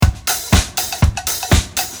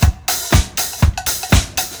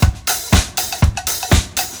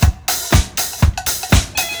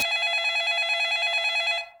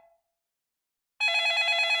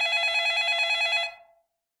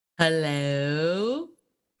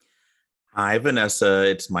Hi, Vanessa.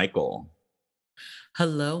 It's Michael.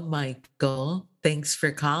 Hello, Michael. Thanks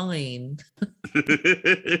for calling.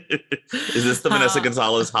 Is this the Vanessa How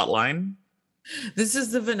Gonzalez hotline? This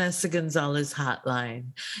is the Vanessa Gonzalez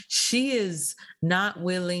hotline. She is not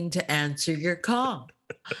willing to answer your call.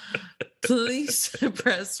 Please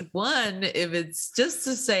press one if it's just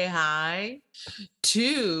to say hi,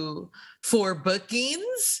 two for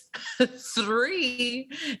bookings, three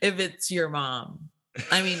if it's your mom.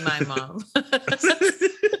 I mean, my mom.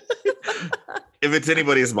 If it's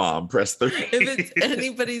anybody's mom, press If it's three.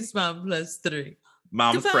 anybody's mom, plus three.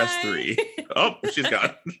 Mom's press Goodbye. three. Oh, she's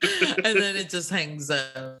gone. And then it just hangs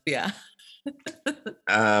up. Yeah.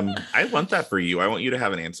 I want that for you. I want you to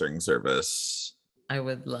have an answering service. I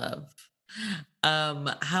would love.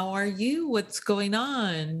 How are you? What's going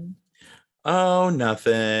on? Oh,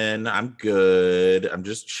 nothing. I'm good. I'm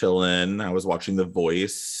just chilling. I was watching The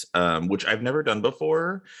Voice, which I've never done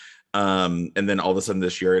before. And then all of a sudden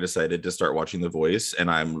this year I decided to start watching The Voice, and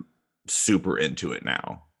I'm super into it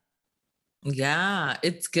now. Yeah,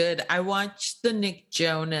 it's good. I watched the Nick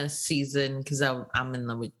Jonas season because I'm in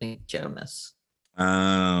love with Nick Jonas.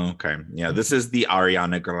 Okay. Yeah, this is the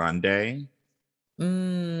Ariana Grande.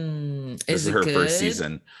 This Is is it her first good?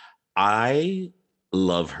 season. I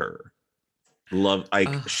love her. Love, like,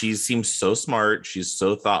 Oh, she seems so smart. She's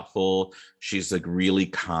so thoughtful. She's like really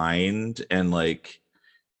kind, and like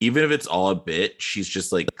even if it's all a bit, she's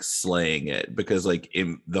just like slaying it because like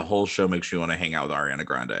the whole show makes you want to hang out with Ariana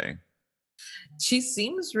Grande. she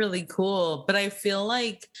seems really cool, but I feel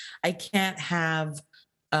like I can't have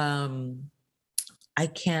um I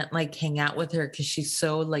can't like hang out with her because she's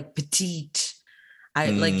so like petite.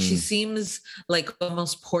 I like she Mm. seems like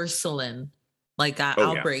almost porcelain. Like Oh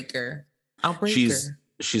I'll yeah, break her. I'll break she's her.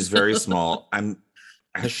 she's very small. I'm.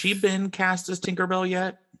 Has she been cast as Tinkerbell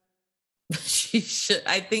yet? She should.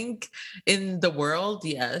 I think in the world,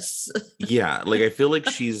 yes. Yeah, like I feel like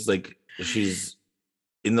she's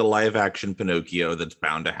in the live action Pinocchio that's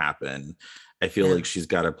bound to happen. I feel Yeah. like she's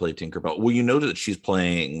got to play Tinkerbell. Well, that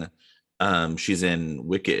she's in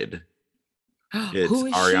Wicked. It's Who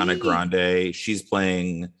is Ariana she? Grande. She's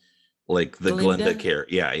playing like the Glinda Glinda?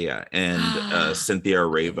 character. Yeah, yeah. And Cynthia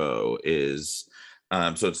Erivo is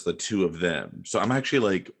so it's the two of them. So I'm actually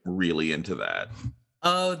like really into that.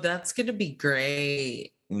 Oh, that's gonna be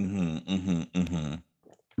great.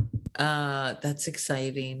 That's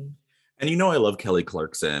exciting. And I love Kelly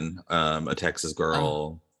Clarkson, a Texas Oh.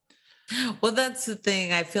 girl. Well, that's the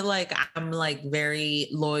thing. I feel like I'm like very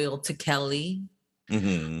loyal to Kelly.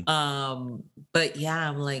 Hmm. Um, but yeah,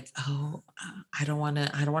 I'm like, oh, I don't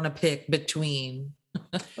wanna pick between.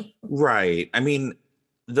 Right. I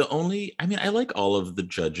like all of the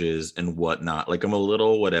judges and whatnot. Like, I'm a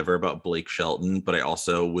little whatever about Blake Shelton, but I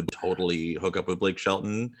also would totally hook up with Blake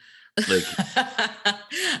Shelton. Like,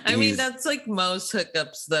 I mean, he's, that's like most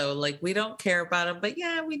hookups though. Like we don't care about him, but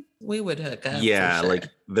yeah, we would hook up for yeah, sure. like,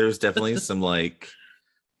 there's definitely some, like,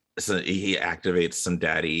 so he activates some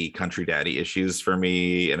country daddy issues for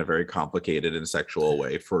me in a very complicated and sexual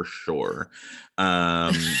way, for sure.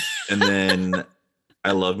 And then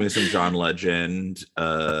I love me some John Legend.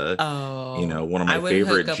 Oh, One of I my would hook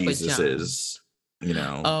favorite up with John. Jesuses. You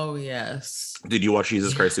know, Oh yes. did you watch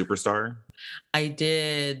Jesus Yeah. Christ Superstar? I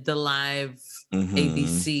did the live Mm-hmm.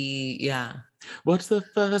 ABC. Yeah. What's the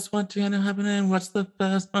first one to happen? And what's the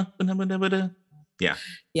first one? Yeah.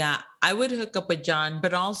 Yeah. I would hook up with John,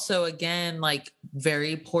 but also again, like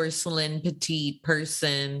very porcelain petite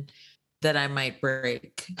person that I might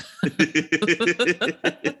break.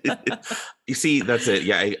 You see, that's it.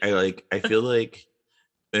 Yeah, I feel like,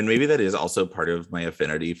 and maybe that is also part of my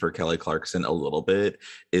affinity for Kelly Clarkson a little bit,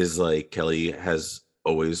 is like Kelly has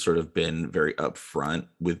always sort of been very upfront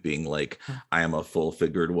with being like, I am a full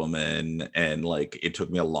figured woman. And like, it took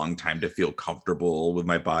me a long time to feel comfortable with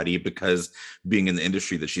my body because being in the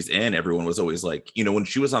industry that she's in, everyone was always like, when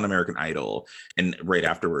she was on American Idol and right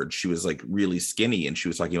afterwards, she was like really skinny and she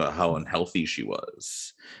was talking about how unhealthy she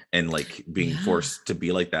was and like being Yeah. forced to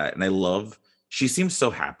be like that. And I love, she seems so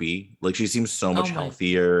happy. Like, she seems so Oh much my.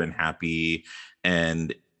 healthier and happy,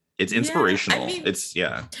 and it's Yeah. I inspirational. mean, It's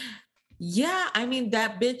yeah. yeah, I mean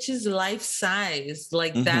that bitch is life size.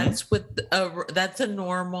 Like Hmm. that's a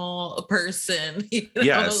normal person,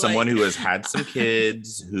 Yeah, someone like who has had some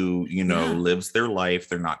kids, who yeah. lives their life.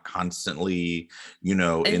 They're not constantly in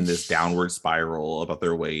And this downward spiral about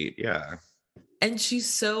their weight. Yeah. she's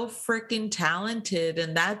so freaking talented,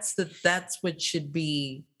 and that's what should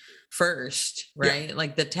be first, Yeah. right?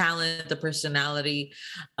 Like the talent, the personality.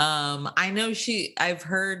 I know I've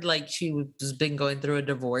heard like she was been going through a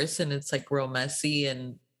divorce and it's like real messy,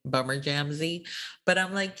 and bummer jamsy. But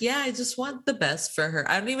I'm like, yeah, I just want the best for her.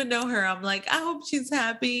 I don't even know her. I'm like, I hope she's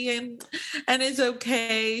happy and it's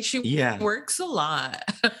okay. She Yeah. works a lot.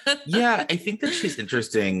 Yeah, I think that she's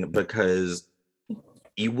interesting because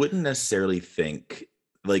you wouldn't necessarily think,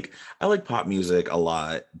 like, I like pop music a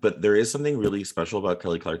lot, but there is something really special about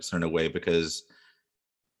Kelly Clarkson in a way, because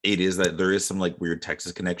it is that there is some like weird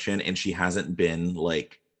Texas connection, and she hasn't been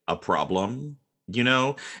like a problem, you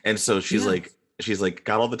know? And so Yeah. she's like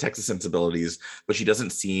got all the Texas sensibilities, but she doesn't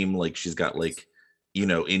seem like she's got like,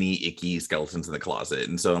 any icky skeletons in the closet.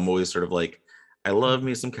 And so I'm always sort of like, I love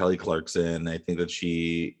me some Kelly Clarkson. I think that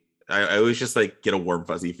I always just like get a warm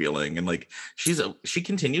fuzzy feeling, and like she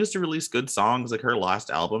continues to release good songs. Like her last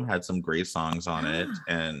album had some great songs on it,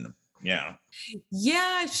 and yeah.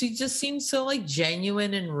 Yeah, she just seems so like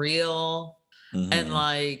genuine and real and Mhm.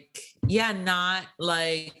 like, yeah, not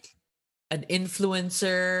like an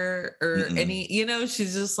influencer or Mm-mm. any,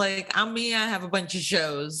 she's just like, I'm me, I have a bunch of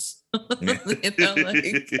shows. Like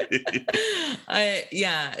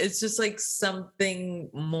yeah, it's just like something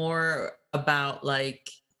more about like,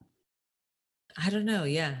 I don't know,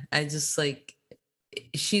 yeah. I just like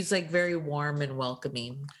she's like very warm and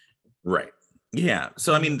welcoming. Right. Yeah.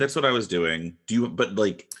 So I mean, Mhm. that's what I was doing. But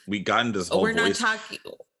like we got into this Oh, whole voice.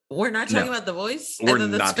 we're not talking No, about The Voice? I we're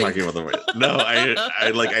thought that's not talking fake. about the voice. No,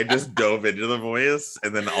 I just dove into the voice,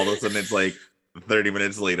 and then all of a sudden it's like 30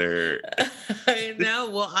 minutes later. I know.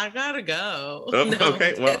 Well, I gotta go. Oh, No, I'm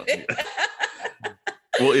okay. Well, kidding.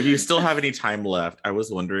 well, if you still have any time left, I was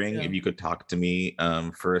wondering Yeah. if you could talk to me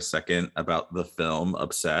for a second about the film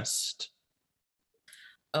Obsessed.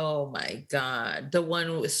 Oh my God. The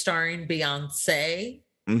one starring Beyonce.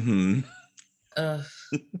 Hmm. Ugh,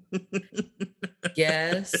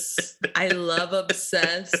 yes. I love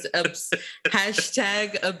obsessed.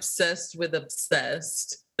 Hashtag obsessed with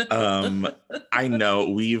obsessed. Um, I know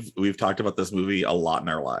we've talked about this movie a lot in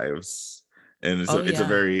our lives, and Oh yeah. it's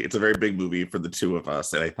a very big movie for the two of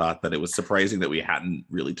us. And I thought that it was surprising that we hadn't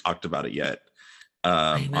really talked about it yet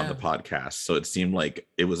I on the know. podcast. So it seemed like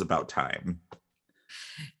it was about time.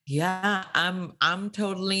 Yeah, I'm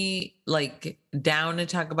totally like down to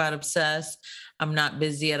talk about obsessed. I'm not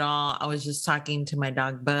busy at all. I was just talking to my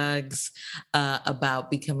dog Bugs about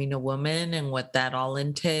becoming a woman and what that all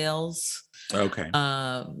entails. Okay.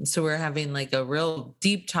 So we're having like a real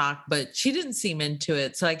deep talk, but she didn't seem into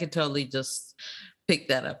it, so I could totally just pick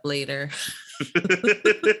that up later.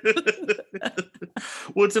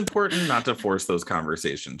 Well, it's important not to force those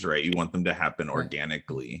conversations, right? You want them to happen Right.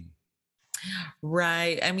 organically.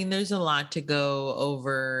 Right. I mean, there's a lot to go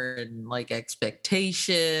over and like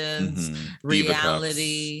expectations, Diva cups.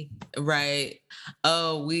 reality, right?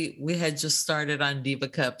 Oh, we had just started on Diva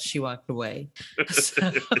Cup. She walked away.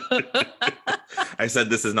 So I said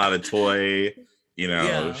this is not a toy.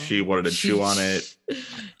 yeah. She wanted to chew She on it.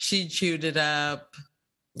 she chewed it up.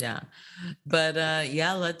 Yeah. But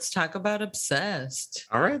yeah, let's talk about obsessed.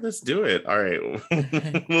 All right, let's do it. All right.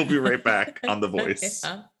 We'll be right back on The Voice.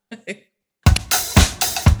 Yeah.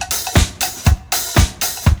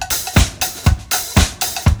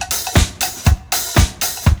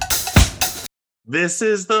 This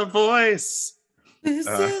is The Voice. This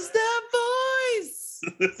Uh, is the voice.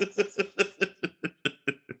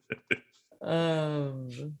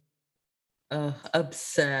 Um,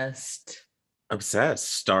 obsessed.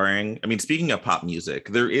 Obsessed, starring. I mean, speaking of pop music,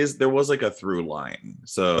 there was like a through line.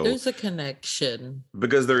 So There's a connection.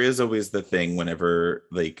 because there is always the thing whenever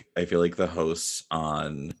like I feel like the hosts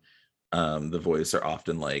on The Voice are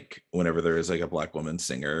often like whenever there is like a black woman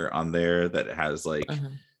singer on there that has like Uh-huh.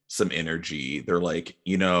 some energy, they're like,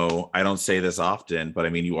 I don't say this often, but I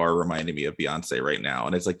mean, you are reminding me of Beyonce right now.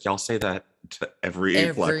 And it's like, y'all say that to every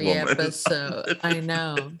black Every woman. episode. I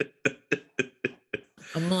know.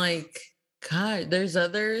 I'm like, God, there's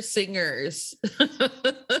other singers.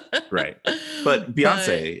 Right. But But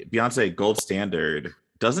Beyonce, gold standard,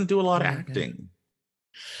 doesn't do a lot oh of my God. acting.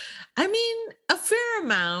 I mean, a fair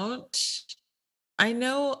amount. I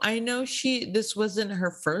know this wasn't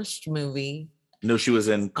her first movie. No, she was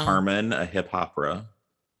in Um Carmen, a hip opera.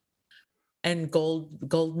 and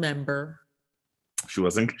gold member. She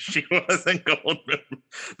wasn't gold member.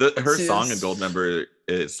 Her She song in Gold was Member,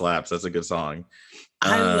 it slaps. That's a good song.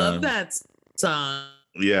 I love Um, that song.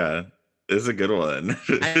 yeah, it's a good one.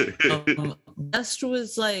 Best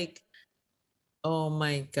was like, oh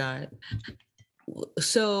my God.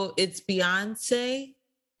 So it's Beyonce,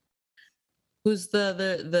 who's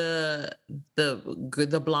the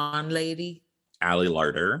blonde lady, Ali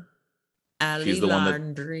Larder. She's Ali the one that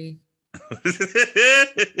Laundry,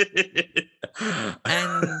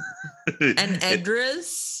 and it,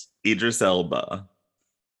 Edris. Idris Elba.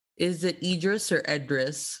 Is it Idris or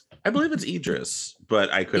Edris? I believe it's Idris,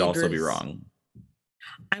 but I could also be Idris. wrong.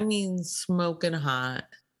 I mean, smoking hot,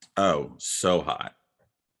 Oh, so hot.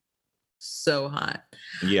 so hot.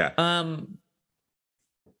 Yeah. Um,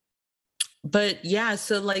 but yeah,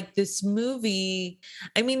 so like this movie,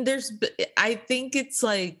 I mean, I think it's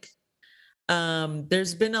like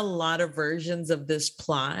there's been a lot of versions of this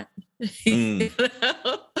plot, Mm.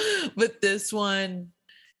 but this one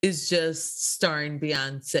is just starring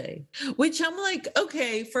Beyonce, which I'm like,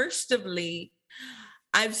 okay, firstly,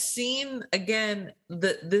 I've seen again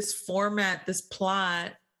this format, this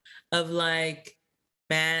plot of like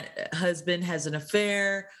man husband has an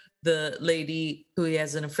affair, the lady who he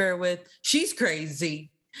has an affair with, she's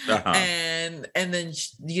crazy, Uh-huh. and then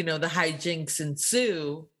the hijinks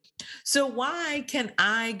ensue. So why can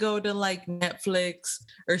I go to like Netflix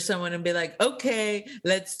or someone and be like, okay,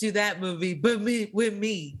 let's do that movie, but me with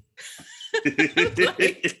me?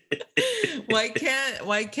 Like,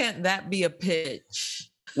 why can't that be a pitch?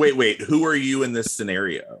 Wait, who are you in this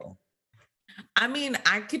scenario? I mean,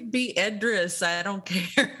 I could be Edris. I don't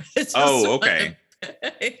care. It's just Oh, okay.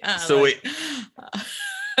 yeah, So like,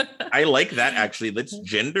 I like that actually. Let's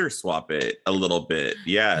gender swap it a little bit.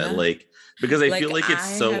 Yeah, yeah. like because I Like feel like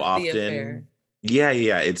it's I so have the affair. often. Yeah,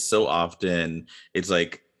 it's so often it's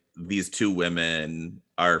like these two women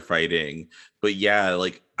are fighting. But yeah,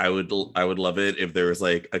 like I would love it if there was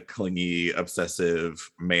like a clingy, obsessive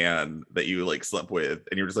man that you like slept with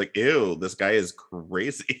and you're just like, ew, this guy is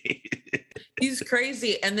crazy. He's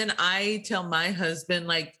crazy. And then I tell my husband,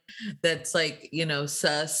 like, that's like,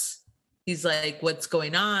 sus. He's like, what's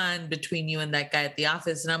going on between you and that guy at the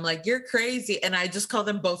office? And I'm like, you're crazy. And I just call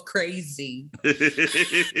them both crazy.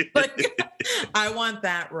 Like, I want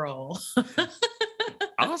that role.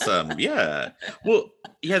 Awesome. Yeah. Well,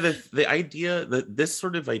 yeah, the idea that this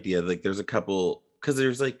sort of idea, like there's a couple because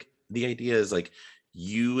there's like the idea is like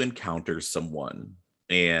you encounter someone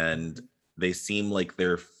and they seem like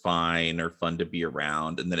they're fine or fun to be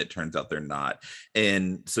around, and then it turns out they're not.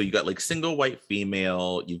 And so you got like single white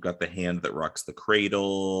female, you've got the hand that rocks the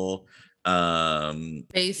cradle,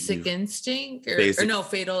 Basic you've Instinct or basic no,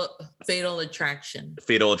 Fatal Attraction.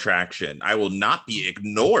 Fatal Attraction. I will not be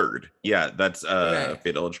ignored. Yeah, that's Right.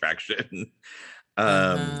 Fatal Attraction. um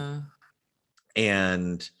Uh-huh.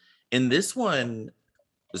 and in this one,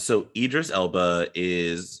 so Idris Elba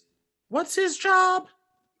is, what's his job?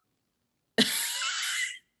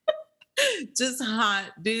 Just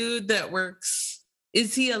hot dude that works.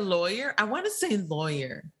 Is he a lawyer? I want to say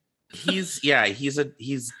lawyer. He's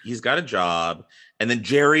got a job. And then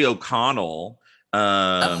Jerry O'Connell,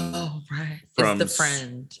 um Oh, right. Is from the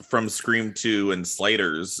friend. from Scream 2 and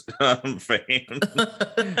Sliders fame.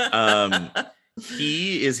 um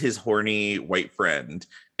he is his horny white friend,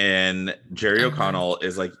 and Jerry Uh-huh. O'Connell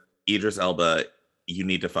is like, Idris Elba, you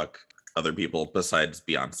need to fuck other people besides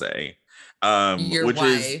Beyonce. Your Which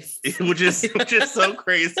is wife. which is so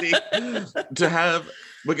crazy to have,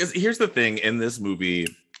 because here's the thing in this movie,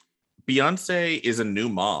 Beyonce is a new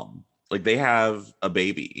mom. Like they have a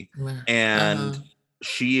baby Uh-huh. and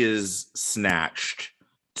she is snatched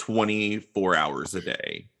 24 hours a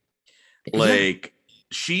day. Yeah. Like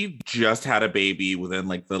she just had a baby within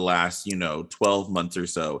like the last 12 months or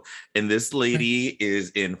so, and this lady is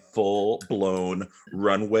in full blown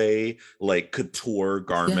runway like couture Yeah.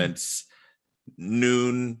 garments,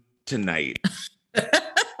 noon to night.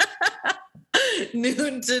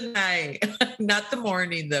 Noon to night. Not the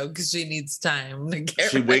morning though, because she needs time to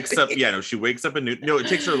get She wakes up, ready. yeah, no, she wakes up at noon. No, it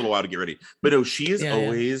takes her a little while to get ready, but no, she is Yeah, yeah.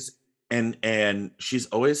 always, and she's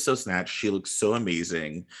always so snatched. She looks so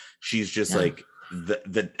amazing. She's just Yeah. like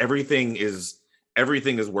the everything is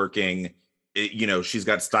working. She's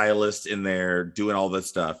got stylists in there doing all this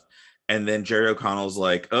stuff, and then Jerry O'Connell's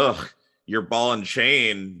like, ugh, your ball and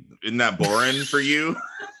chain, isn't that boring for you?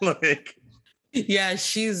 Like, Yeah,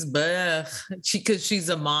 she's because she's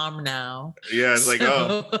a mom now. yeah, it's like,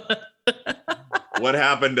 oh, So what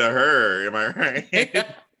happened to her? Am I right?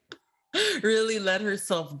 really let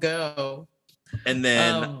herself go. And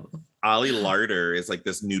then Um, Ali Larder is like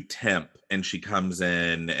this new temp, and she comes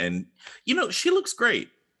in, and she looks great.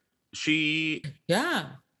 She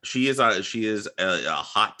yeah. she is a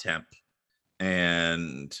hot temp,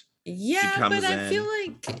 and she Yeah, but comes I feel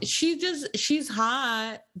in. like she's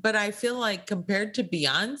hot, but I feel like compared to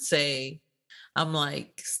Beyonce, I'm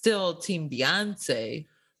like still team Beyonce.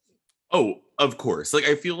 Oh, of course. Like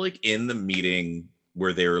I feel like in the meeting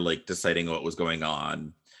where they were like deciding what was going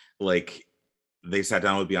on, like they sat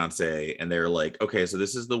down with Beyonce and they're like, okay, so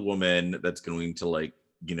this is the woman that's going to like,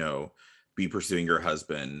 be pursuing your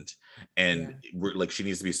husband. and Yeah. like she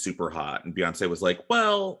needs to be super hot. And Beyonce was like,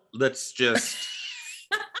 well, let's just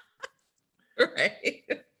Right.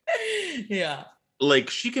 Yeah. like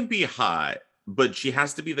she can be hot, but she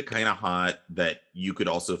has to be the kind of hot that you could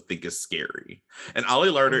also think is scary. And Ollie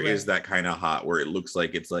Larder is Right. that kind of hot where it looks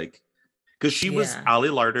like it's like because Yeah. Ollie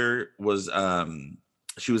Larder was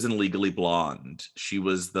she was in Legally Blonde. She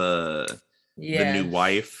was the new Yes.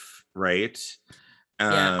 wife, right?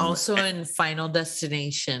 Yeah. Um Also in Final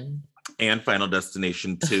Destination. and Final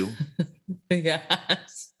Destination 2.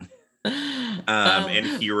 Yes. And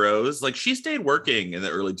Heroes. Like she stayed working in the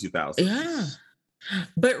early Yeah. 2000s.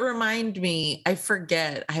 But remind me, I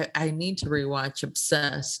forget. I need to rewatch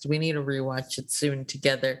Obsessed. We need to rewatch it soon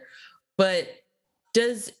together. But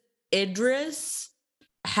does Idris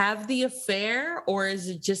have the affair, or is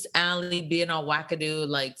it just Ali being all wackadoo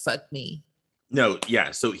like fuck me? No,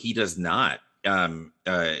 yeah, so he does not.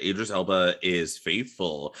 Idris Elba is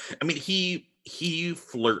faithful. I mean, he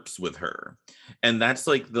flirts with her. And that's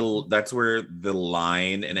like that's where the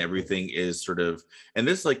line and everything is sort of, and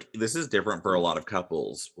this is different for a lot of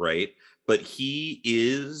couples, right? But he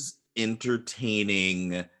is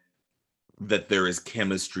entertaining that there is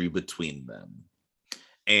chemistry between them.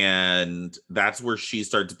 And that's where she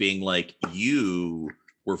starts being like, you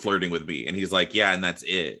were flirting with me. And he's like, yeah, and that's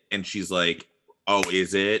it. And she's like, oh,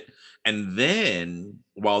 is it? And then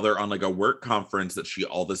while they're on like a work conference that she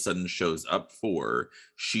all of a sudden shows up for,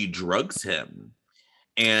 she drugs him.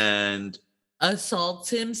 And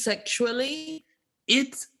Assaults him sexually?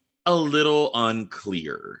 it's a little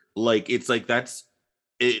unclear. Like it's like that's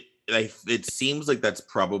it. It seems like that's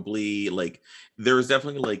probably like there was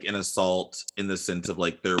definitely like an assault in the sense of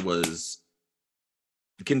like there was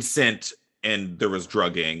consent and there was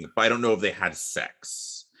drugging, but I don't know if they had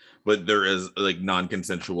sex. But there is like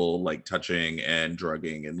non-consensual like touching and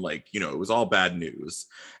drugging and like it was all bad news.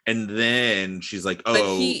 And then she's like, But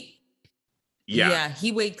 "Oh, yeah, yeah,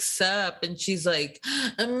 he wakes up and she's like,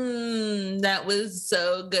 that was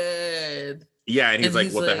so good. yeah," and he's And like,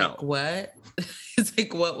 he's "What the like, hell?" what? He's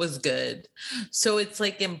like, what was good? So it's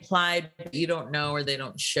like implied, but you don't know, or they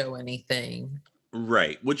don't show anything.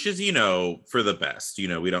 Right, which is for the best. We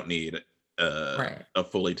don't need Right. a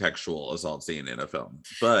fully textual assault scene in a film,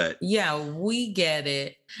 but Yeah, we get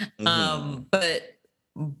it. mhm,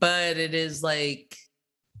 But it is like,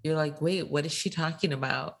 you're like, wait, what is she talking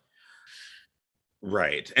about?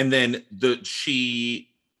 right. And then she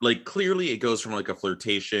like clearly it goes from like a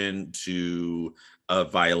flirtation to a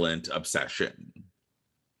violent obsession.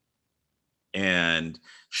 And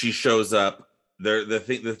she shows up there. The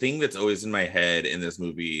thing that's always in my head in this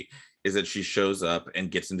movie is that she shows up and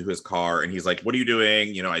gets into his car and he's like, what are you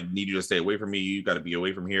doing? I need you to stay away from me. You got to be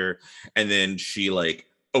away from here. And then she like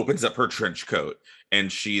opens up her trench coat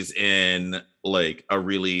and she's in like a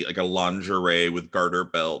really like a lingerie with garter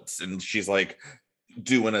belts and she's like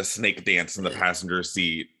doing a snake dance in the passenger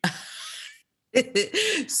seat.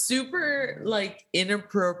 Super like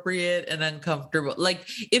inappropriate and uncomfortable. Like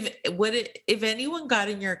if anyone got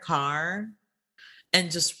in your car and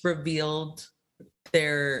just revealed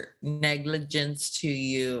their negligence to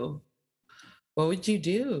you, what would you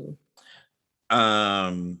do?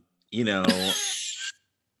 um you know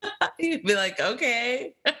You'd be like,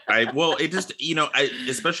 okay. well, it just,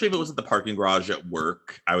 especially if it was at the parking garage at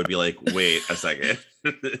work, I would be like, wait a second.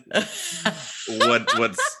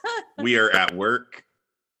 We are at work.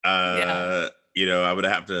 Yeah. I would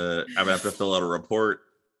have to fill out a report.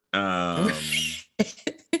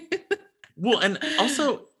 Well, and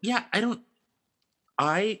also, yeah,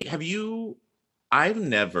 I've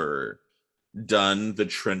never done the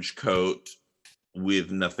trench coat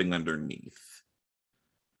with nothing underneath.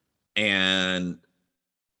 And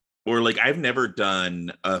or like I've never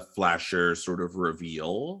done a flasher sort of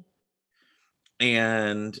reveal.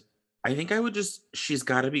 And I think I would just she's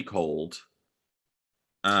got to be cold.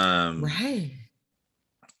 Um Right.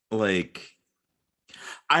 like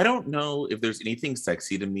I don't know if there's anything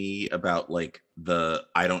sexy to me about like the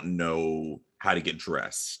I don't know how to get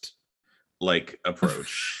dressed like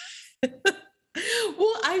approach.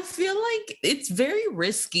 Well, I feel like it's very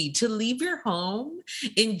risky to leave your home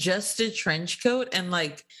in just a trench coat and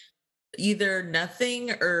like either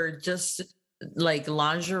nothing or just like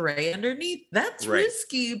lingerie underneath. That's Right.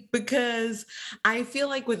 risky because I feel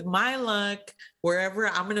like with my luck, wherever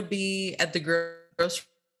I'm going to be at the grocery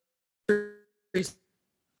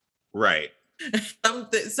Right.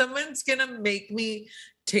 Someone's gonna make me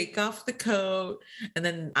take off the coat, and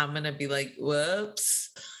then I'm gonna be like, whoops.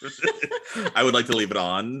 I would like to leave it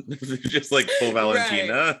on, just like full Right.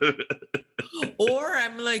 Valentina. Or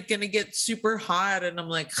I'm like gonna get super hot and I'm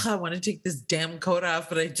like, I want to take this damn coat off,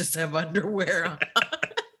 but I just have underwear on.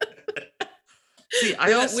 See,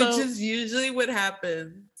 Which is usually what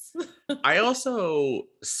happens. I also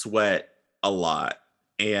sweat a lot,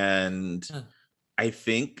 and Huh. I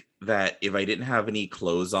think that if I didn't have any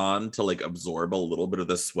clothes on to like absorb a little bit of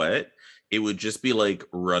the sweat, it would just be like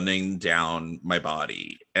running down my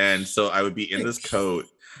body. And so I would be in this coat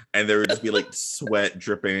and there would just be like sweat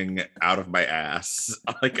dripping out of my ass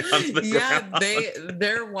like onto the Yeah, ground.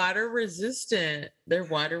 they're water resistant. They're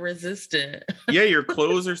water resistant. Yeah, your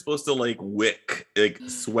clothes are supposed to like wick, like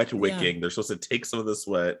sweat Yeah. wicking. They're supposed to take some of the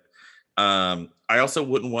sweat. I also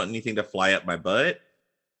wouldn't want anything to fly up my butt.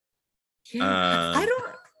 Yeah. I Um,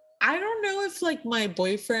 don't I don't know if like my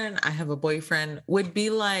boyfriend, I have a boyfriend, would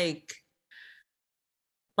be like,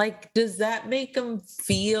 does that make him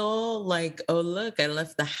feel like, oh, look, I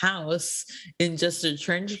left the house in just a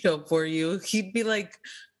trench coat for you? He'd be like,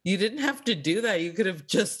 you didn't have to do that. You could have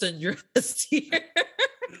just undressed here.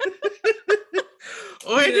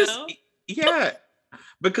 oh, I you just know? yeah,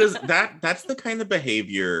 because that's the kind of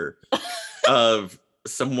behavior of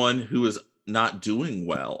someone who is not doing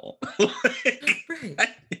well. Like, Right. I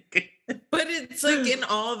think- But it's like in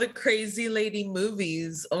all the crazy lady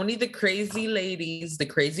movies, only the crazy ladies, the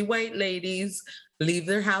crazy white ladies, leave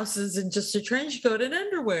their houses in just a trench coat and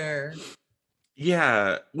underwear.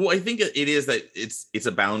 yeah, well, I think it is that it's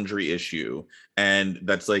a boundary issue, and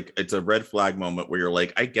that's like it's a red flag moment where you're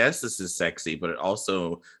like, I guess this is sexy, but it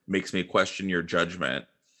also makes me question your judgment.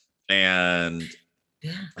 And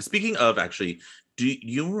Yeah. speaking of, actually, do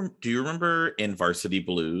you remember in Varsity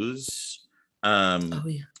Blues, Oh,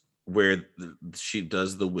 yeah. where she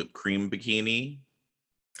does the whipped cream bikini?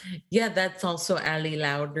 Yeah, that's also Ali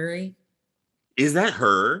Lowdery. Is that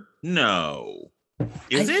her? No. I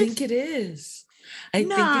Is think it? it is. I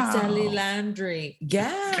think it's Ali No. Landry.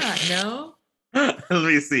 Yeah, no? Let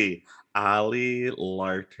me see. Ali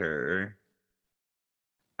Larter.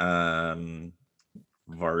 Um,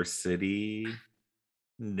 Varsity.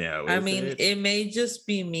 No, I is mean, it? it may just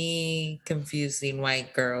be me confusing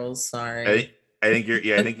white girls. I Sorry. I think you're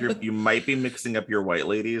yeah, I think you might be mixing up your white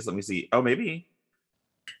ladies. Let me see. Oh, maybe.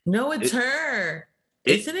 No, it's It her.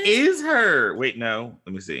 it Isn't it? is her. Wait, no.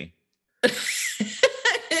 Let me see.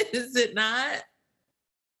 Is it not?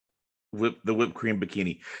 The whipped cream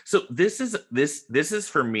bikini. So this is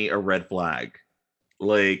for me a red flag.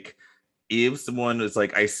 Like if someone was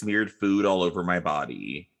like, I smeared food all over my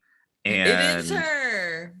body, It is and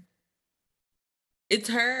her. It's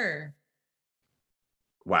her.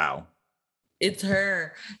 wow. It's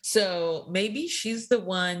her. So maybe she's the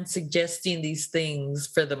one suggesting these things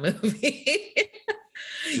for the movie.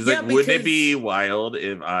 She's like, Yeah, wouldn't it be wild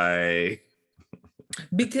if I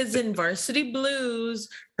because in Varsity Blues,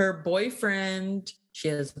 her boyfriend, she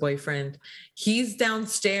has a boyfriend, he's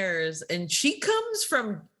downstairs and she comes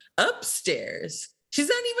from upstairs. She's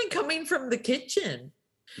not even coming from the kitchen.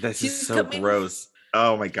 this is She's so coming gross.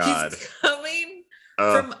 Oh my she's god. coming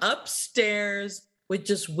Oh, from upstairs with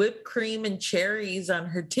just whipped cream and cherries on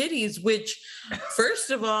her titties, which first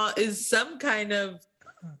of all is some kind of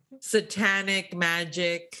satanic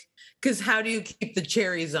magic. Because how do you keep the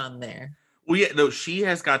cherries on there? well, yeah, no, she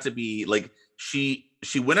has got to be like she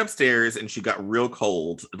went upstairs and she got real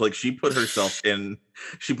cold. Like she put herself in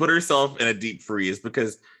a deep freeze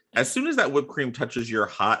because as soon as that whipped cream touches your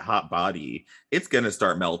hot body, it's gonna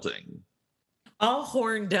start melting. All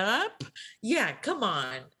horned up? Yeah, come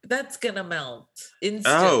on. That's gonna melt Oh,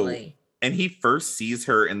 instantly. and he first sees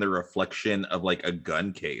her in the reflection of like a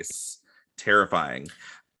gun case. Terrifying.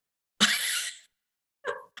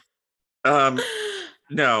 Um,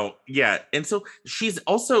 no, yeah. And so she's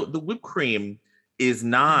also the whipped cream is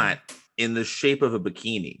not in the shape of a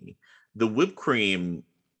bikini. The whipped cream,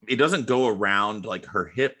 it doesn't go around like her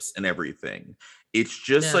hips and everything. It's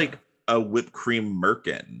just No, like a whipped cream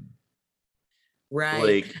merkin.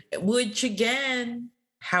 right. Like Which again,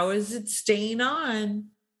 how is it staying on?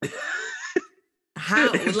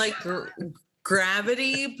 How, like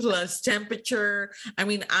gravity plus temperature? I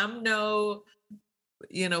mean, I'm no,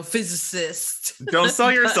 physicist, don't sell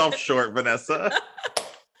but yourself short, Vanessa.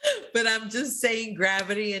 but I'm just saying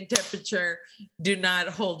gravity and temperature do not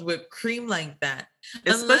hold whipped cream like that.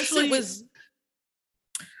 Unless Especially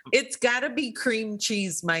it's got to be cream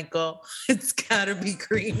cheese, Michael. It's got to be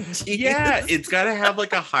cream yeah, cheese. it's got to have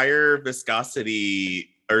like a higher viscosity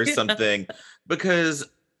or Yeah. something because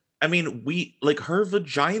I mean, we like her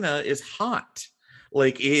vagina is hot.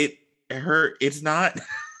 Like it's not.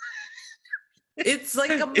 It's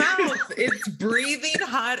like a mouth. It's breathing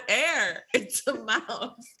hot air. It's a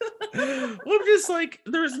mouth. I'm just like,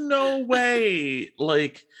 there's no way.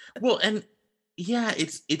 Like, well, and yeah,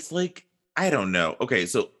 it's like, I don't know. Okay,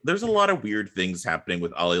 so there's a lot of weird things happening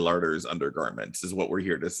with Ollie Larder's undergarments, is what we're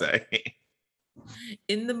here to say.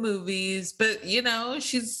 In the movies, but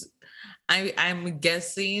I'm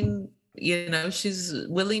guessing, she's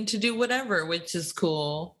willing to do whatever, which is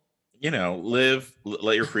cool.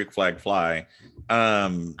 Let your freak flag fly.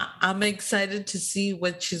 I'm excited to see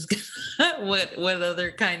what she's gonna, what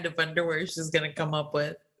other kind of underwear she's gonna come up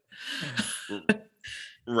with.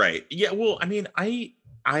 Right. Yeah. Well, I mean, I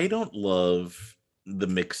don't love the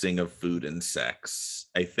mixing of food and sex.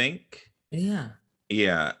 I think. Yeah.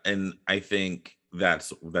 Yeah, and I think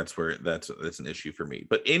that's where that's an issue for me.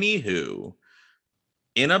 But anywho,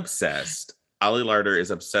 in Obsessed, Ollie Larder is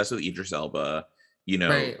obsessed with Idris Elba.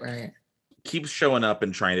 Right. Keeps showing up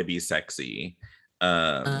and trying to be sexy.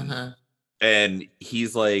 And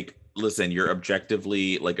he's like, listen, you're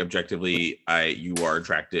objectively, you are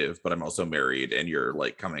attractive, but I'm also married and you're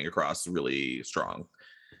like coming across really strong.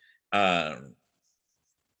 But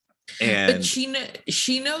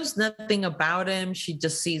she knows nothing about him. She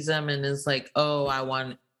just sees him and is like, oh, I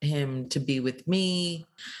want him to be with me,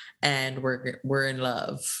 and we're in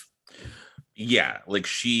love. Yeah, like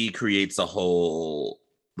she creates a whole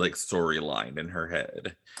like storyline in her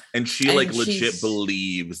head, and she like legit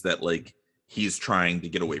believes that like he's trying to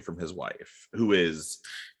get away from his wife, who is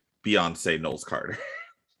Beyonce Knowles Carter.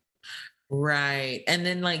 Right. And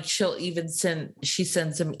then like she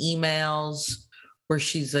sends him emails where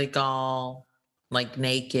she's like all like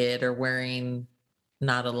naked or wearing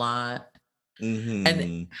not a lot. Mm-hmm.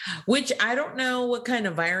 And which I don't know what kind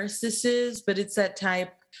of virus this is, but it's that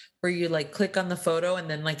type where you like click on the photo and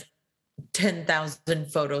then like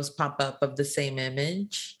 10,000 photos pop up of the same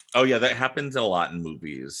image. Oh yeah, that happens a lot in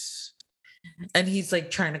movies. And he's like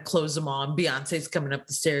trying to close them all. And Beyonce's coming up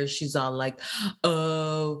the stairs. She's all like,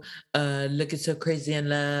 oh, looking so crazy in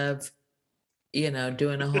love,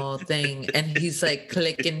 doing a whole thing. And he's like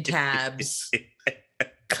clicking tabs.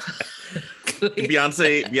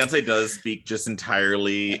 Beyonce does speak just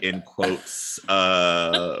entirely in quotes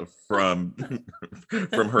from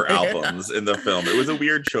her albums in the film. It was a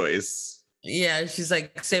weird choice. Yeah, she's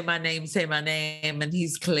like, say my name, and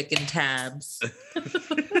he's clicking tabs.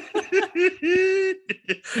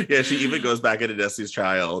 Yeah, she even goes back into Destiny's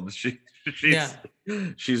Child.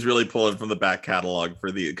 She's really pulling from the back catalog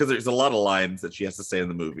because there's a lot of lines that she has to say in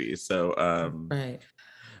the movie. So right.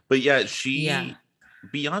 But yeah,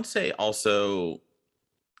 Beyonce also,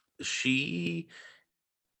 she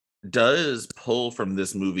does pull from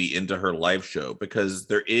this movie into her live show, because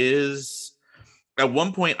there is at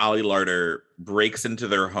one point Ollie Larder breaks into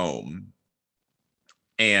their home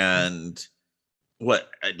and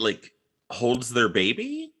holds their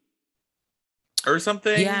baby or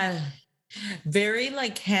something. Yeah, very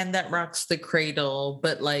like Hand That Rocks the Cradle,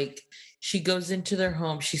 but like she goes into their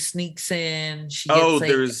home, she sneaks in,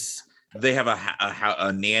 they have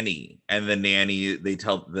a nanny, and the nanny,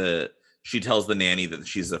 she tells the nanny that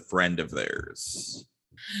she's a friend of theirs.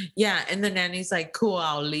 Yeah, and the nanny's like, cool,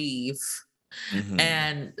 I'll leave. Mm-hmm.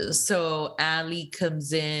 And so Allie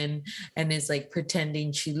comes in and is like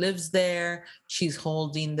pretending she lives there. She's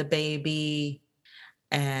holding the baby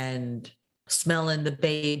and smelling the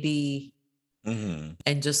baby, mm-hmm.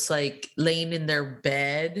 and just like laying in their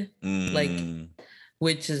bed, like,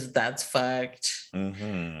 that's fucked.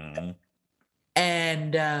 Mm-hmm.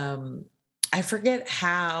 And I forget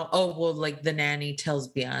how. Oh, well, like the nanny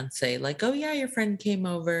tells Beyonce, like, oh yeah, your friend came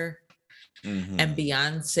over. Mm-hmm. And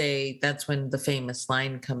Beyonce, that's when the famous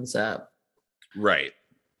line comes up. Right.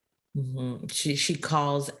 Mm-hmm. She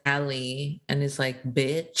calls Allie and is like,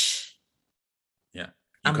 bitch. Yeah.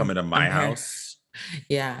 You come into my house.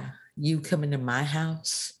 Yeah. You come into my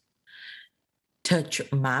house. Touch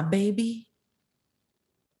my baby.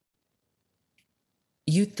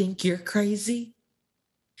 You think you're crazy?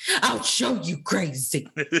 I'll show you crazy.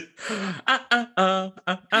 And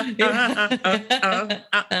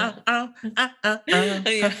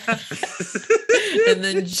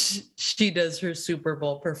then she does her Super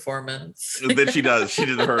Bowl performance. Then she does. She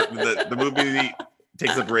did the movie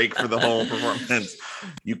takes a break for the whole performance.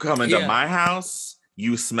 You come into my house,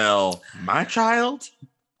 you smell my child,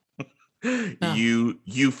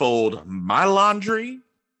 you fold my laundry,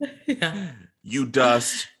 you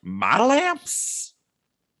dust my lamps.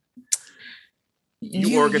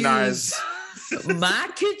 You organize my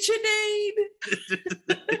KitchenAid.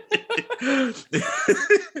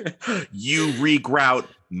 You regrout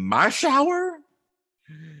my shower?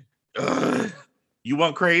 Ugh. You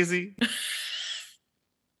want crazy?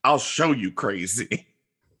 I'll show you crazy.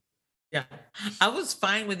 Yeah. I was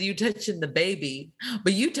fine with you touching the baby,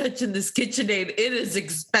 but you touching this KitchenAid, it is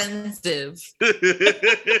expensive.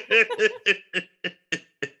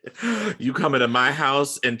 You come into my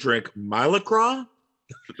house and drink my LaCroix?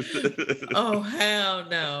 Oh, hell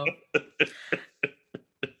no.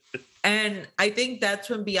 And I think that's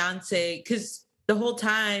when Beyonce, because the whole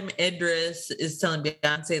time Idris is telling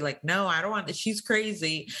Beyonce, like, no, I don't want to, she's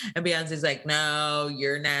crazy. And Beyonce's like, no,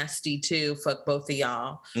 you're nasty too. Fuck both of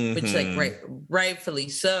y'all. Which, like, rightfully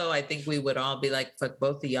so. I think we would all be like, fuck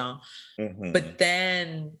both of y'all. But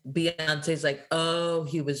then Beyonce's like, oh,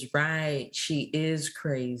 he was right. She is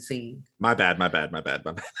crazy. My bad.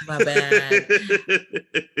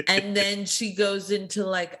 And then she goes into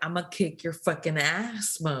like, I'm gonna kick your fucking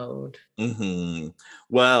ass mode.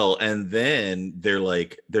 Well, and then they're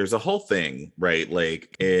like, there's a whole thing, right?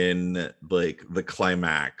 Like in like the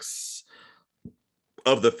climax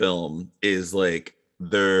of the film is like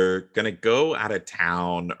they're gonna go out of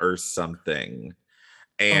town or something,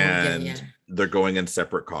 and they're going in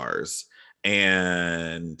separate cars,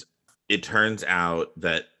 and it turns out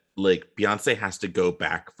that like Beyonce has to go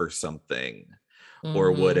back for something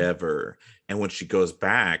or whatever, and when she goes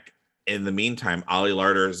back, in the meantime, Ali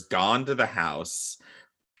Larter's gone to the house,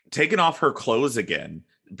 taken off her clothes again.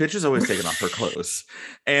 Bitch is always taking off her clothes.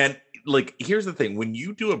 And like, here's the thing: when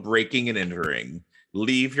you do a breaking and entering,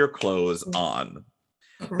 leave your clothes on,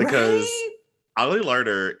 because Ali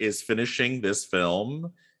Larter is finishing this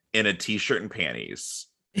film in a t-shirt and panties.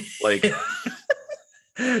 Like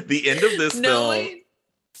the end of this film.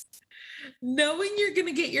 Knowing you're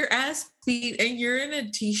gonna get your ass beat and you're in a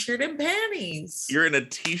t-shirt and panties. You're in a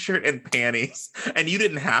t-shirt and panties, and you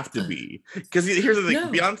didn't have to be. Because here's the thing: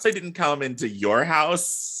 Beyonce didn't come into your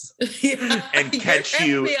house and catch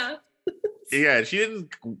you. Yeah, she didn't.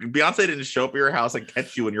 Beyonce didn't show up at your house and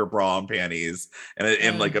catch you in your bra and panties and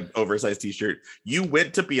in like an oversized t-shirt. You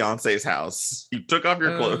went to Beyonce's house. You took off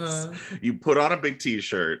your clothes. You put on a big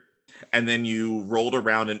t-shirt, and then you rolled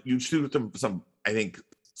around and you shoot some I think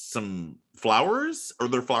some flowers, or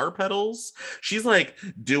their flower petals. She's like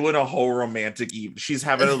doing a whole romantic evening. She's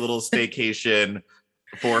having a little staycation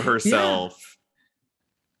for herself.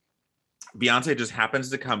 Beyonce just happens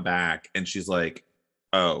to come back and she's like,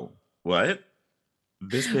 oh, what?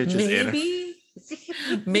 This bitch is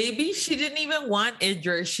in. Maybe she didn't even want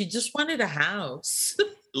Idris. She just wanted a house.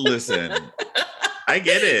 Listen, I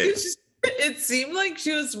get it. It seemed like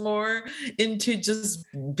she was more into just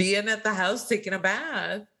being at the house taking a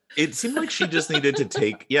bath. It seemed like she just needed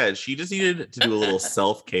to she just needed to do a little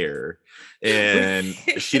self-care, and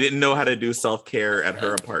she didn't know how to do self-care at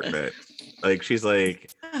her apartment. Like, she's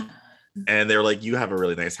like, and they're like, you have a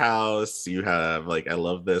really nice house. You have like, I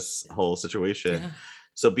love this whole situation. Yeah.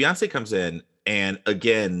 So Beyonce comes in, and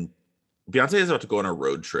again, Beyonce is about to go on a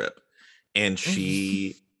road trip, and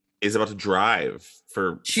she is about to drive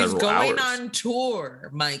for several hours. She's going on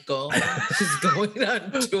tour, Michael. She's going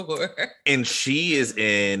on tour. And she is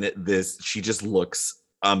in this, she just looks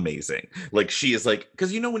amazing. Like, she is like,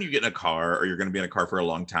 because you know when you get in a car or you're going to be in a car for a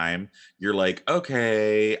long time, you're like,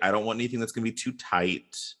 okay, I don't want anything that's going to be too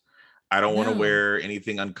tight. I don't want to wear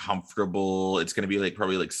anything uncomfortable. It's going to be like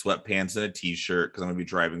probably like sweatpants and a t-shirt because I'm going to be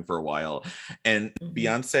driving for a while. And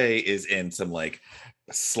Beyonce is in some like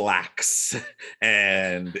slacks,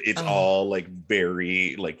 and it's all like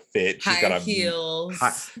very like fit. She's got heels.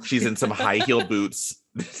 She's in some high heel boots.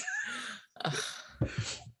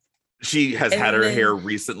 She has had her hair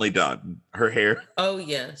recently done. Her hair. Oh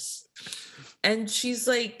yes. And she's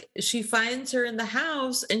like, she finds her in the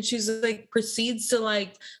house, and she's like, proceeds to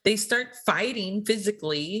like, they start fighting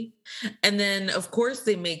physically. And then of course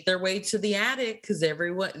they make their way to the attic, because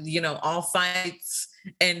everyone, all fights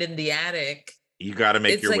end in the attic. You got to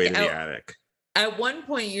make your way to the attic. At one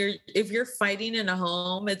point, if you're fighting in a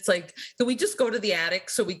home, it's like, can we just go to the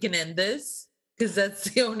attic so we can end this? Because that's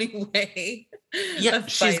the only way. Yeah,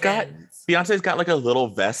 Beyonce's got like a little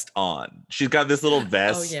vest on. She's got this little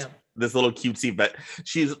vest. Oh yeah. This little cutesy vest.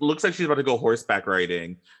 She looks like she's about to go horseback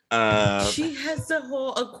riding. She has the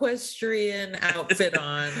whole equestrian outfit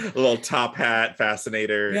on. A little top hat,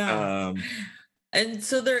 fascinator. Yeah. And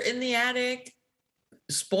so they're in the attic.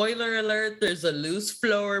 Spoiler alert, there's a loose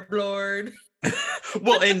floorboard.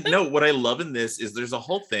 Well, and no, what I love in this is there's a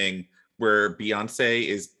whole thing where Beyonce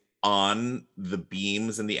is on the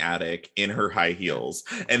beams in the attic in her high heels,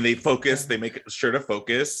 and Yeah. they make sure to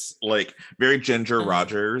focus like very Ginger Uh,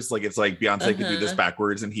 Rogers, like it's like Beyonce could do this uh-huh.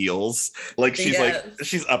 backwards in heels, like Yes.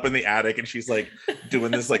 she's up in the attic and she's like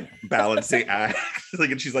doing this like balancing act,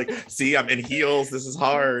 like, and she's like, see, I'm in heels, this is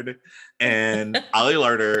hard. And Ali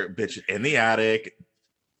Larter, bitch, in the attic,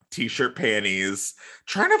 t-shirt, panties,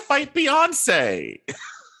 trying to fight Beyonce.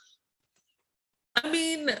 I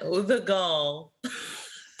mean, the gall.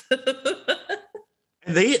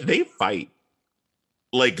 And they fight.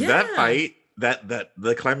 Like that Yeah. fight, that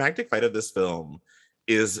the climactic fight of this film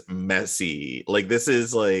is messy. Like this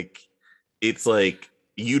is like, it's like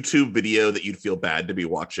YouTube video that you'd feel bad to be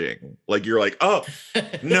watching. Like you're like, oh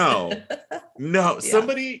no, no, Yeah.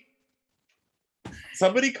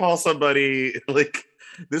 somebody call somebody. Like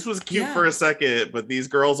this was cute for a Yeah. second, but these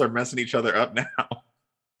girls are messing each other up now.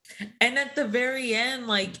 And at the very end,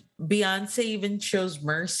 like Beyonce even shows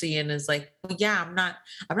mercy and is like, well, yeah, I'm not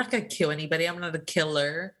gonna kill anybody. I'm not a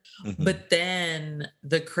killer. Mhm. But then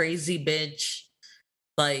the crazy bitch,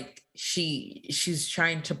 like she's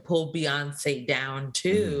trying to pull Beyonce down Mhm.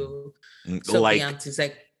 too. So Like Beyonce's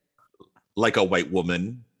like a white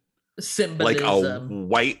woman, like a symbolism.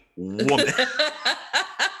 white woman.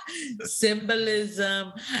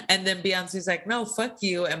 Symbolism. And then Beyonce's like, no, fuck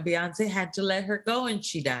you. And Beyonce had to let her go and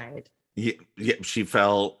she died. Yeah, yeah, she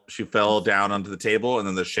fell down onto the table and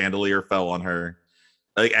then the chandelier fell on her,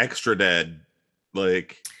 like extra dead.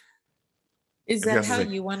 Like Is that Beyonce's how like,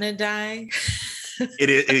 you want to die? it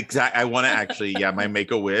is exact. I want to actually, yeah, my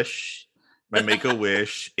make a wish. My make a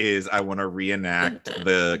wish is I want to reenact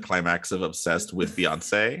the climax of Obsessed with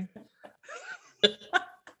Beyonce.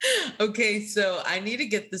 Okay, so I need to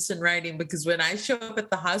get this in writing because when I show up at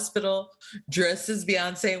the hospital dressed as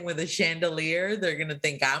Beyonce with a chandelier, they're gonna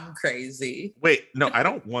think I'm crazy. Wait, no, I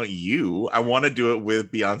don't want you. I want to do it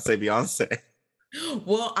with Beyonce.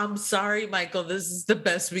 Well, I'm sorry, Michael. This is the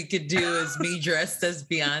best we could do is me dressed as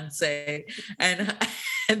Beyonce and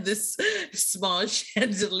and this small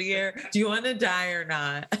chandelier. Do you want to die or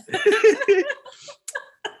not?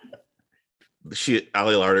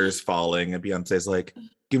 Ali Larter's falling, and Beyonce's like,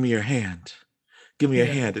 "Give me your hand. Give me a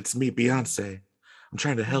Yeah. hand. It's me, Beyonce. I'm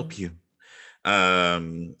trying to help Mhm. you."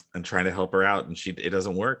 And trying to help her out, and it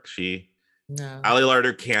doesn't work. No. Ali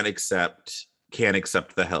Larter can't accept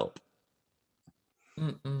the help,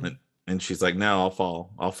 and, Mm-mm. and she's like, "No, I'll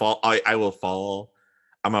fall. I will fall.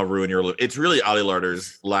 I'm gonna ruin your. It's really Ali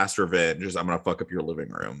Larter's last revenge. Is I'm gonna fuck up your living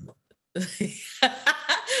room."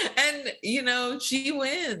 And she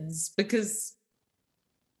wins because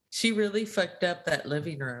she really fucked up that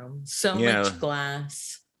living room. So Yeah. much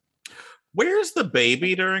glass. Where's the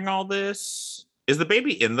baby during all this? Is the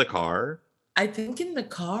baby in the car? I think in the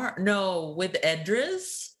car. No, with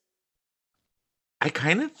Edris. I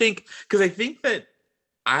kind of think, because I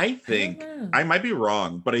I don't think know. I might be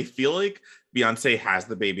wrong, but I feel like Beyonce has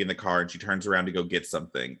the baby in the car and she turns around to go get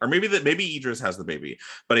something. Or maybe Idris has the baby.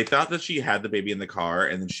 But I thought that she had the baby in the car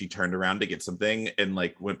and then she turned around to get something and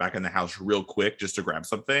like went back in the house real quick just to grab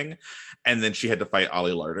something. And then she had to fight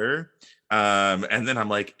Ali Larter. And then I'm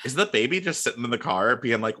like, is the baby just sitting in the car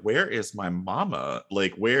being like, where is my mama?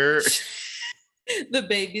 Like, where? The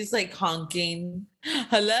baby's like honking.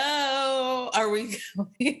 Hello, are we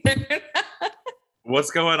going there?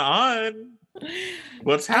 What's going on?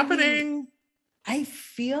 What's I mean, happening? I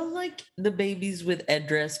feel like the baby's with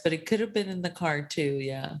Edris, but it could have been in the car too.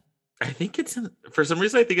 Yeah. I think for some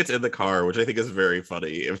reason, I think it's in the car, which I think is very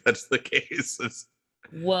funny if that's the case.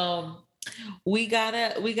 Well, we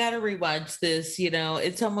gotta rewatch this.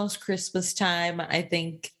 It's almost Christmas time. I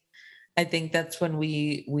think that's when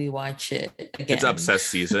we watch it It's again. obsessed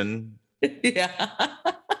season. Yeah.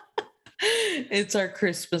 It's our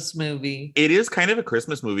Christmas movie. It is kind of a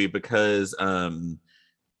Christmas movie because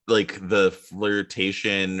like the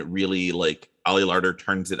flirtation really, like Ali Larter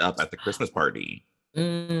turns it up at the Christmas party.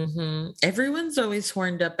 Everyone's always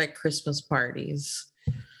horned up at Christmas parties,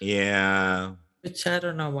 Yeah. which I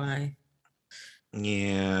don't know why.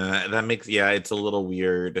 Yeah. It's a little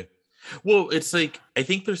weird. Well, it's like I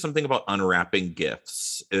think there's something about unwrapping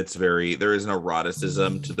gifts. There is an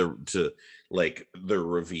eroticism Mm, to like the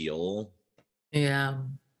reveal. yeah.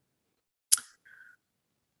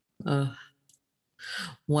 Uh,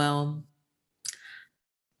 well,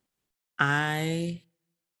 I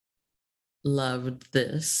loved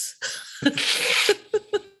this.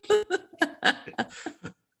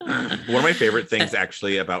 One of my favorite things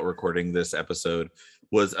actually about recording this episode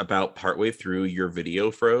was about partway through your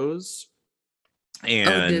video froze. Oh, did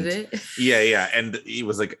And it? yeah. And it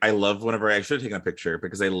was like, I love whenever I should have taken a picture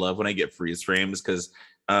because I love when I get freeze frames because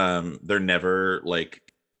they're never like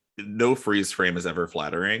no freeze frame is ever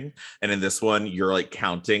flattering. And in this one, you're like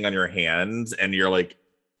counting on your hands, and you're like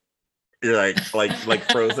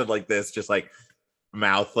frozen like this, just like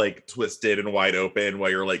mouth like twisted and wide open while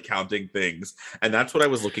you're like counting things. And that's what I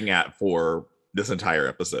was looking at for this entire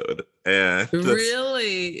episode. And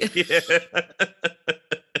Really? yeah.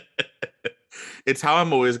 It's how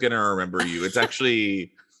I'm always gonna remember you. It's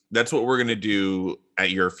actually that's what we're gonna do at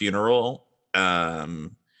your funeral.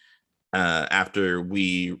 After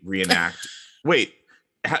we reenact. Wait,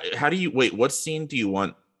 how do you wait? What scene do you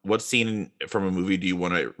want? What scene from a movie do you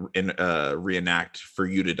want to reenact for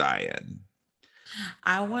you to die in?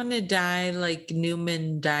 I want to die like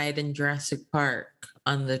Newman died in Jurassic Park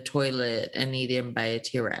on the toilet and eaten by a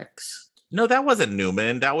T-Rex. No, that wasn't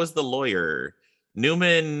Newman. That was the lawyer.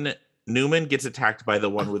 Newman gets attacked by the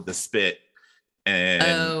one with the spit. And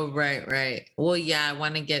oh, right. Well, yeah, I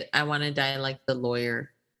want to die like the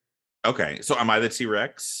lawyer. Okay, so am I the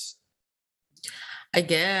T-Rex? I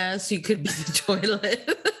guess you could be the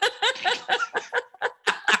toilet.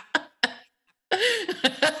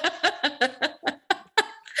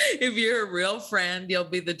 If you're a real friend, you'll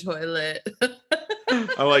be the toilet.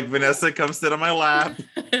 I'm like, Vanessa, come sit on my lap.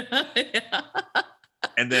 Yeah.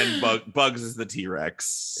 And then Bugs is the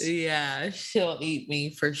T-Rex. Yeah, she'll eat me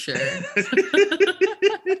for sure.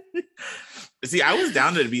 See, I was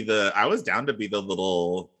down to be the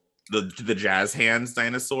little the jazz hands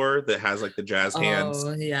dinosaur that has like the jazz hands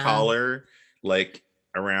collar like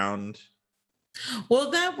around.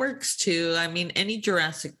 Well, that works too. I mean, any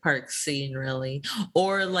Jurassic Park scene really,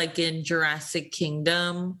 or like in Jurassic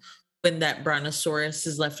Kingdom when that brontosaurus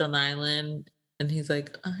is left on the island and he's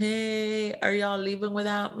like, hey, are y'all leaving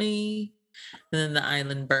without me? And then the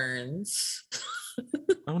island burns.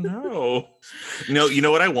 Oh no. No, you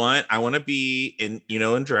know what I want? I want to be in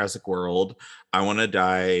Jurassic World. I want to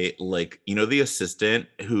die like, the assistant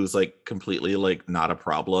who's like completely like not a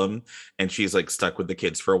problem, and she's like stuck with the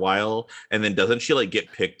kids for a while, and then doesn't she like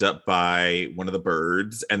get picked up by one of the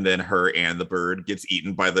birds, and then her and the bird gets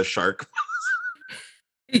eaten by the shark?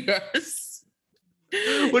 Yes.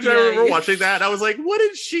 Which I remember watching that and I was like, what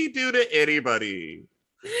did she do to anybody?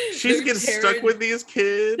 She's getting stuck with these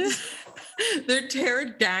kids. They're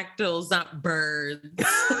pterodactyls, not birds.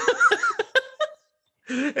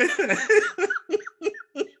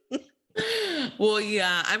 Well,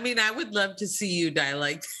 yeah. I mean, I would love to see you die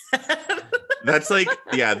like that. That's like,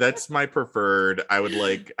 yeah, that's my preferred. I would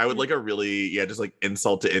like a really, just like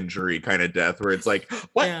insult to injury kind of death where it's like,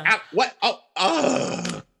 what? Yeah. What?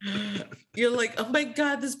 Oh. You're like, oh my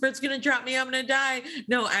God, this bird's going to drop me. I'm going to die.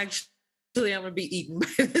 No, actually, I'm going to be eaten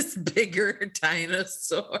by this bigger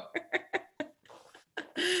dinosaur.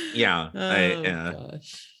 Yeah.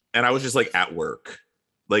 Gosh. And I was just like at work.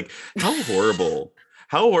 Like, how horrible.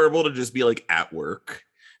 How horrible to just be like at work.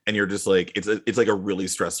 And you're just like, it's like a really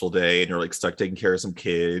stressful day and you're like stuck taking care of some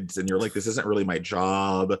kids and you're like, this isn't really my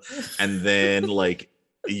job. And then like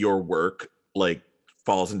your work like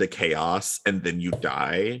falls into chaos and then you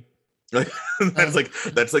die. That's like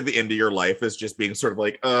the end of your life is just being sort of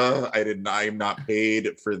like, I'm not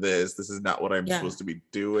paid for this. This is not what I'm supposed to be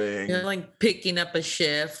doing. You're like picking up a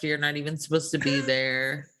shift. You're not even supposed to be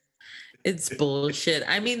there. It's bullshit.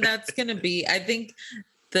 I mean, that's going to be, I think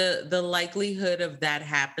the likelihood of that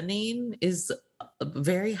happening is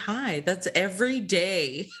very high. That's every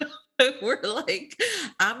day. We're like,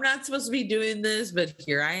 I'm not supposed to be doing this, but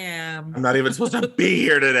here I am. I'm not even supposed to be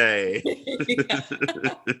here today.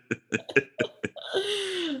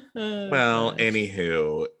 Well,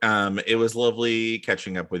 anywho, it was lovely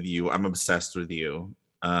catching up with you. I'm obsessed with you.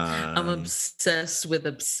 I'm obsessed with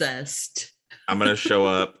obsessed. I'm gonna show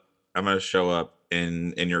up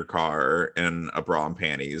in your car in a bra and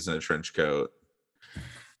panties and a trench coat.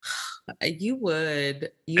 You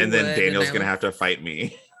would. And then Daniel's gonna have to fight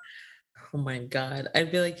me. Oh my God. I'd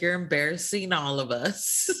be like, you're embarrassing all of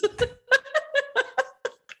us.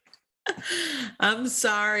 I'm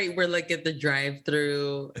sorry. We're like at the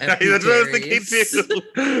drive-through. That's what I was thinking too.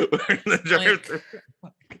 We're in the drive-through.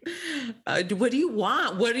 What do you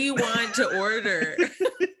want? What do you want to order?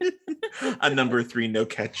 A number 3, no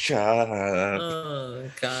ketchup. Oh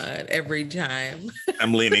God, every time.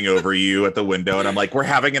 I'm leaning over you at the window and I'm like, we're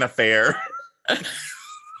having an affair.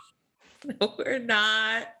 No, we're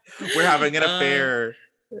not. We're having an affair.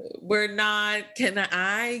 We're not. Can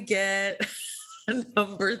I get a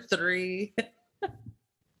number 3?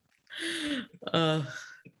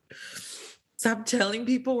 Stop telling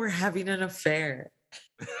people we're having an affair.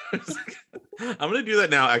 I'm gonna do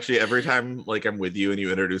that now. Actually, every time like I'm with you and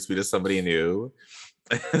you introduce me to somebody new,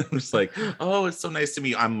 I'm just like, oh, it's so nice to meet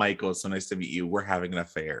you. I'm Michael. It's so nice to meet you. We're having an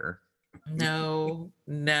affair. No,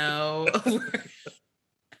 no.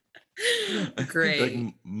 Like,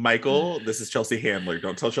 Great. Michael, this is Chelsea Handler.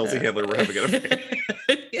 Don't tell Chelsea Handler we're having an affair.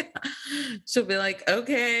 Yeah. She'll be like,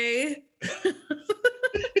 okay.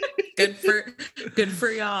 Good for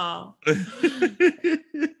y'all.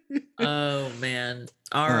 Oh man.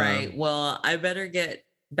 All right. Well, I better get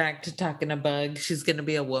back to talking to Bug. She's gonna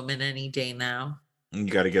be a woman any day now. You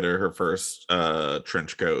got to get her first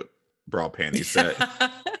trench coat bra panty set.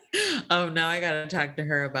 Oh, now I gotta talk to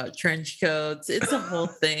her about trench coats. It's a whole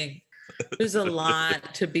thing. There's a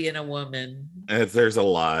lot to being a woman. There's a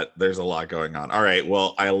lot going on. All right.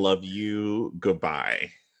 Well, I love you.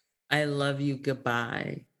 Goodbye. I love you.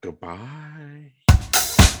 Goodbye. Goodbye.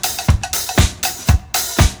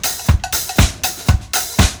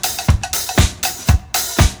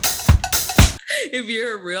 If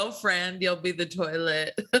you're a real friend, you'll be the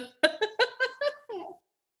toilet.